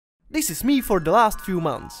This is me for the last few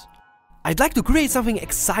months. I'd like to create something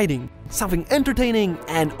exciting, something entertaining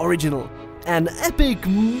and original. An epic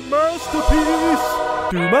masterpiece!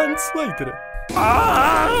 2 months later.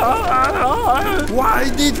 Why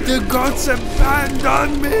did the gods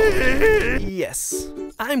abandon me? Yes,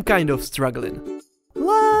 I'm kind of struggling.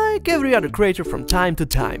 Like every other creator from time to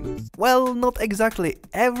time. Well, not exactly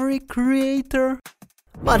every creator.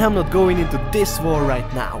 But I'm not going into this war right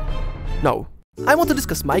now. No. I want to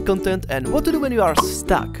discuss my content and what to do when you are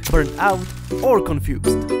stuck, burnt out, or confused.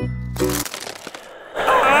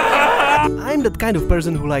 I'm that kind of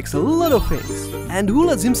person who likes a lot of things, and who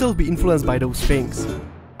lets himself be influenced by those things.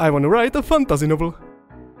 I want to write a fantasy novel.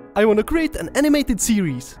 I want to create an animated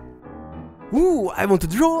series. Ooh, I want to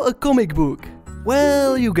draw a comic book.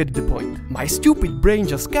 Well, you get the point. My stupid brain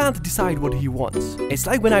just can't decide what he wants. It's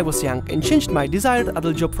like when I was young and changed my desired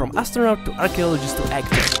adult job from astronaut to archaeologist to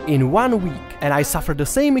actor in 1 week, and I suffered the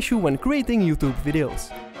same issue when creating YouTube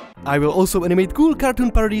videos. I will also animate cool cartoon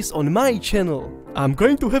parodies on my channel. I'm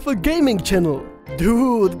going to have a gaming channel.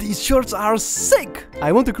 Dude, these shorts are sick!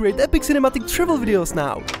 I want to create epic cinematic travel videos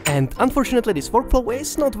now. And unfortunately this workflow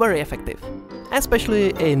is not very effective.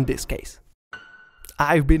 Especially in this case.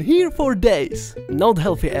 I've been here for days, not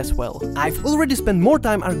healthy as well. I've already spent more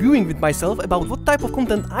time arguing with myself about what type of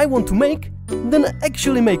content I want to make than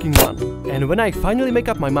actually making one. And when I finally make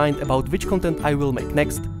up my mind about which content I will make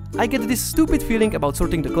next, I get this stupid feeling about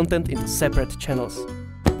sorting the content into separate channels.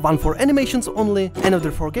 One for animations only, another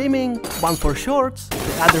for gaming, one for shorts,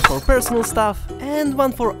 the other for personal stuff, and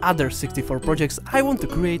one for other 64 projects I want to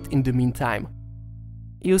create in the meantime.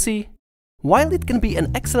 You see? While it can be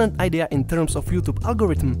an excellent idea in terms of YouTube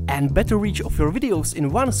algorithm and better reach of your videos in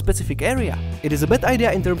one specific area, it is a bad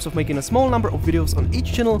idea in terms of making a small number of videos on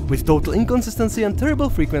each channel with total inconsistency and terrible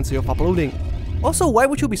frequency of uploading. Also, why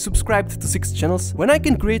would you be subscribed to 6 channels when I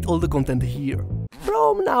can create all the content here?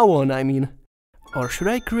 From now on, I mean. Or should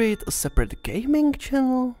I create a separate gaming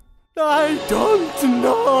channel? I don't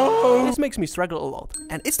know. This makes me struggle a lot,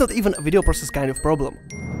 and it's not even a video process kind of problem.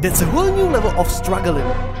 That's a whole new level of struggling.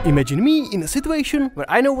 Imagine me in a situation where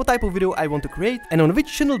I know what type of video I want to create and on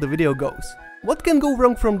which channel the video goes. What can go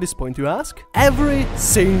wrong from this point, you ask? Every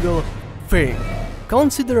single thing.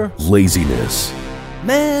 Consider laziness.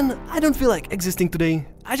 Man, I don't feel like existing today.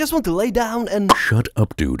 I just want to lay down and... Shut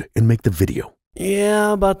up, dude, and make the video.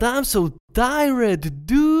 Yeah, but I'm so tired,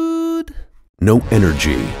 dude. No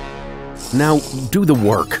energy. Now, do the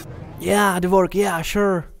work. Yeah, the work, yeah,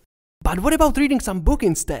 sure. But what about reading some book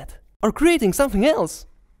instead? Or creating something else?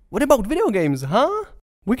 What about video games, huh?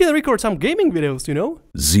 We can record some gaming videos, you know?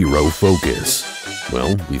 Zero focus.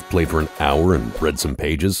 Well, we've played for an hour and read some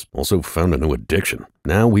pages, also found a new addiction.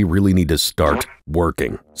 Now we really need to start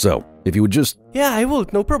working. So, if you would just... Yeah, I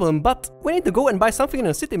would, no problem, but we need to go and buy something in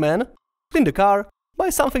a city, man. Clean the car, buy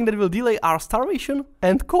something that will delay our starvation,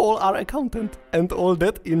 and call our accountant. And all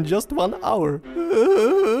that in just 1 hour.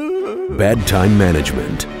 Bad time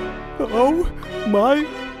management. Oh my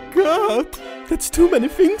god! That's too many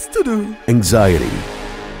things to do! Anxiety.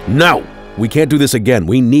 No! We can't do this again.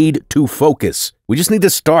 We need to focus. We just need to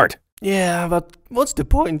start. Yeah, but what's the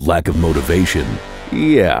point? Lack of motivation.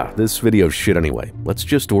 Yeah, this video's shit anyway. Let's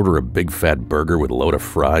just order a big fat burger with a load of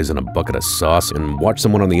fries and a bucket of sauce and watch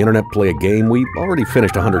someone on the internet play a game we already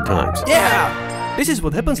finished 100 times. Yeah! This is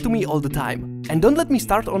what happens to me all the time. And don't let me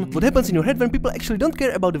start on what happens in your head when people actually don't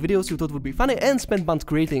care about the videos you thought would be funny and spend months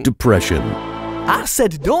creating. Depression. I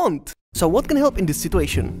said don't! So what can help in this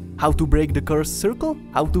situation? How to break the cursed circle?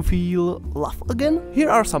 How to feel love again? Here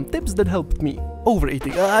are some tips that helped me.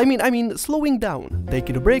 Overeating, I mean slowing down,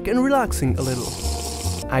 taking a break and relaxing a little.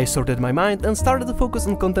 I sorted my mind and started to focus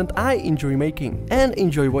on content I enjoy making and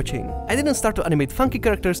enjoy watching. I didn't start to animate funky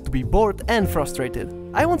characters to be bored and frustrated.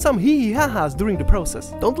 I want some hee-hee-ha-has during the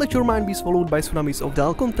process. Don't let your mind be swallowed by tsunamis of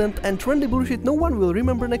dull content and trendy bullshit no one will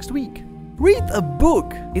remember next week. Read a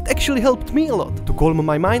book! It actually helped me a lot to calm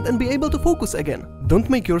my mind and be able to focus again. Don't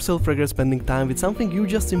make yourself regret spending time with something you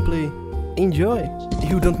just simply enjoy.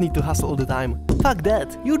 You don't need to hustle all the time. Fuck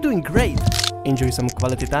that, you're doing great. Enjoy some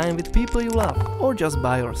quality time with people you love, or just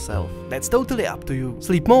by yourself. That's totally up to you.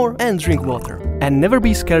 Sleep more and drink water. And never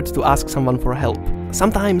be scared to ask someone for help.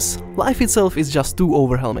 Sometimes, life itself is just too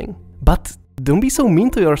overwhelming. But don't be so mean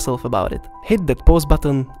to yourself about it. Hit that pause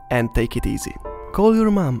button and take it easy. Call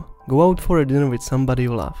your mom, go out for a dinner with somebody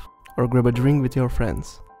you love, or grab a drink with your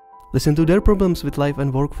friends. Listen to their problems with life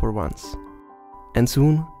and work for once. And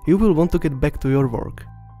soon, you will want to get back to your work.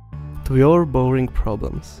 To your boring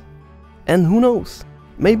problems. And who knows,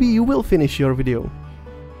 maybe you will finish your video.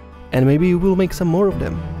 And maybe you will make some more of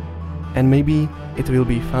them. And maybe it will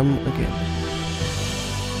be fun again.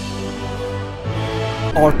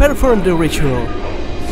 or perform the ritual.